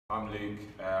I'm Luke.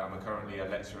 I'm currently a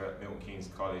lecturer at Milton Keynes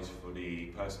College for the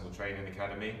Personal Training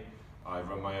Academy. I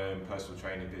run my own personal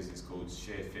training business called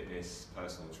Sheer Fitness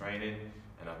Personal Training,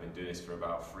 and I've been doing this for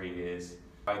about 3 years.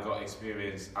 I got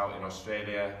experience out in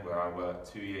Australia where I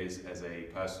worked 2 years as a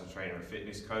personal trainer and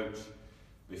fitness coach.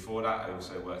 Before that, I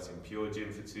also worked in Pure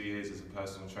Gym for 2 years as a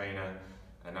personal trainer,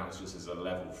 and that was just as a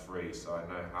level 3, so I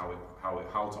know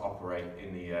how to operate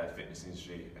in the fitness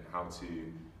industry and how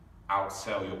to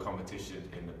outsell your competition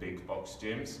in the big box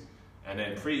gyms. And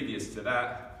then previous to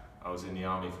that, I was in the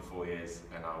army for 4 years,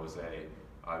 and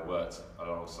I worked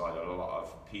alongside a lot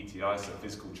of PTI, so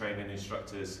physical training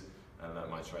instructors, and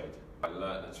learnt my trade. I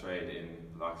learnt the trade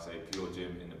in, like I say, Pure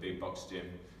Gym, in the big box gym,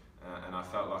 and I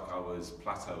felt like I was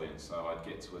plateauing, so I'd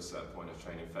get to a certain point of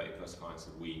training 30 plus clients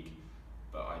a week,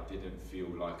 but I didn't feel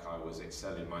like I was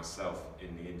excelling myself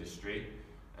in the industry,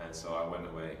 and so I went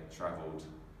away, travelled,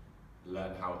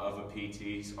 learned how other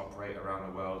PTs operate around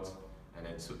the world, and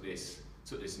then took this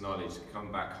knowledge,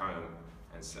 come back home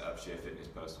and set up Sheer Fitness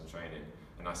Personal Training.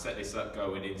 And I set this up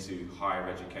going into higher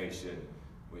education,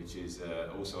 which is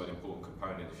also an important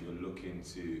component if you're looking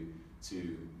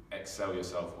to excel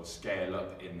yourself or scale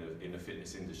up in the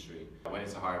fitness industry. I went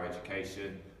into higher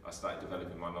education, I started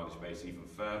developing my knowledge base even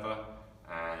further,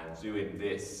 and doing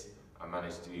this, I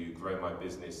managed to grow my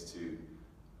business to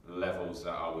levels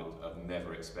that I would have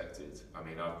never expected. I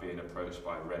mean, I've been approached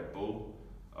by Red Bull,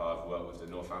 I've worked with the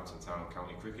Northampton Town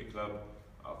County Cricket Club,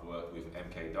 I've worked with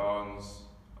MK Dons,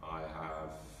 I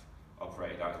have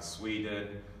operated out in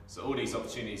Sweden. So all these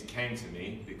opportunities came to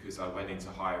me because I went into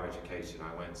higher education.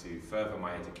 I went to further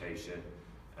my education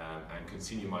and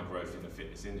continue my growth in the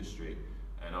fitness industry.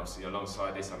 And obviously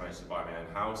alongside this, I managed to buy my own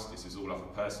house. This is all off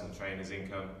a personal trainer's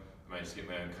income. I managed to get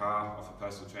my own car off a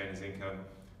personal trainer's income.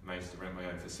 I managed to rent my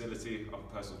own facility off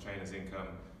a personal trainer's income.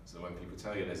 So when people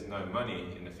tell you there's no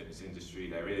money in the fitness industry,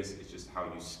 there is. It's just how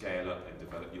you scale up and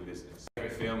develop your business.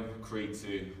 Favorite film, Creed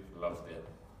 2, loved it.